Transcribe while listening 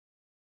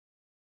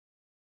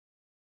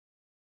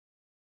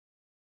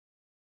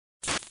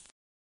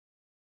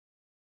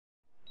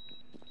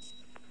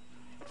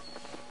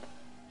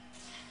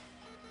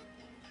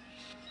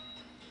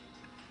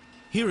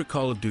Here at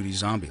Call of Duty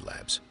Zombie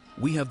Labs,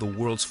 we have the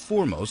world's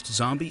foremost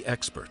zombie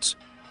experts,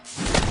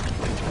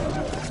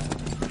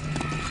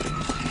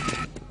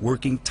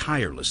 working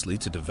tirelessly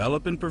to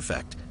develop and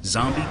perfect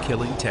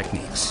zombie-killing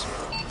techniques.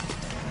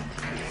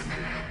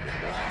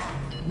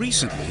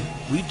 Recently,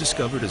 we've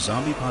discovered a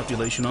zombie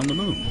population on the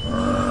moon.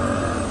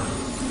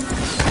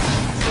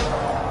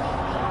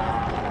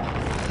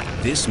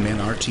 This meant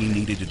our team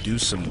needed to do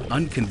some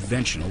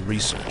unconventional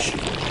research.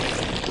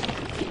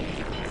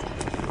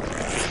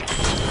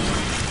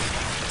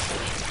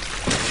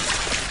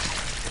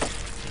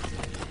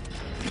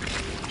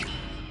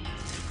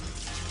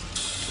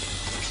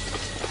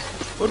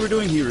 What we're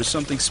doing here is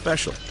something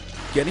special,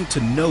 getting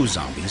to know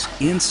zombies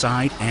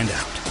inside and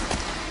out.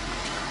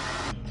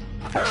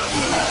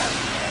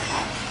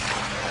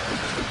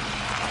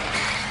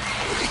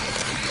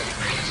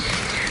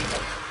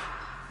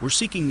 We're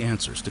seeking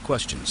answers to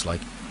questions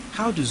like,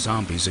 how do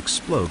zombies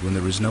explode when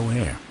there is no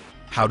air?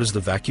 How does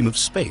the vacuum of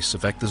space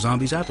affect the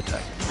zombie's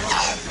appetite?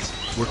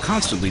 We're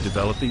constantly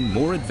developing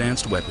more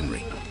advanced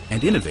weaponry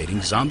and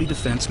innovating zombie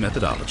defense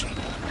methodology.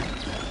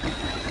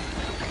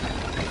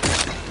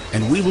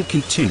 And we will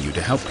continue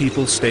to help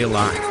people stay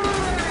alive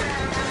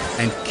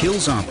and kill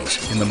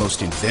zombies in the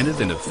most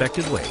inventive and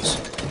effective ways,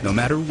 no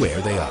matter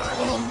where they are.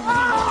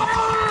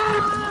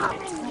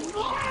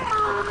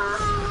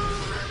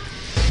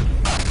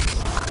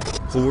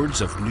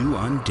 Hordes of new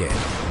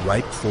undead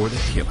ripe for the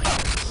killing.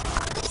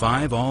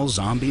 5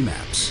 all-zombie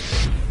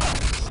maps,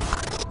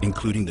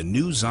 including the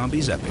new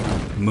Zombies epic,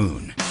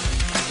 Moon.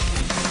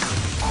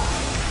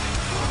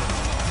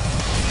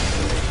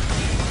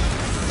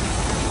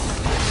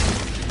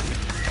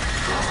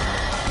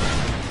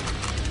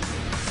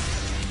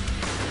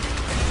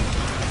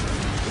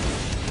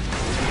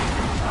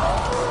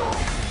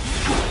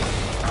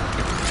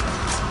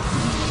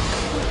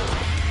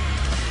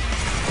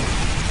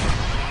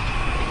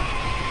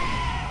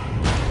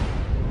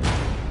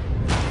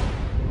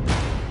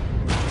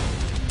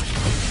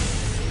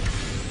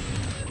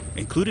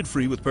 Included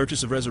free with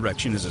purchase of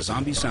Rezurrection is a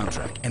zombie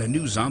soundtrack and a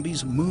new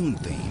Zombies Moon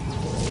theme.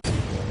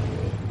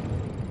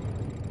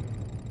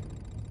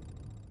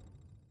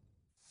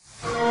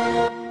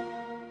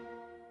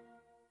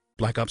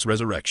 Black Ops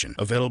Resurrection,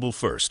 available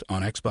first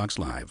on Xbox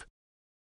Live.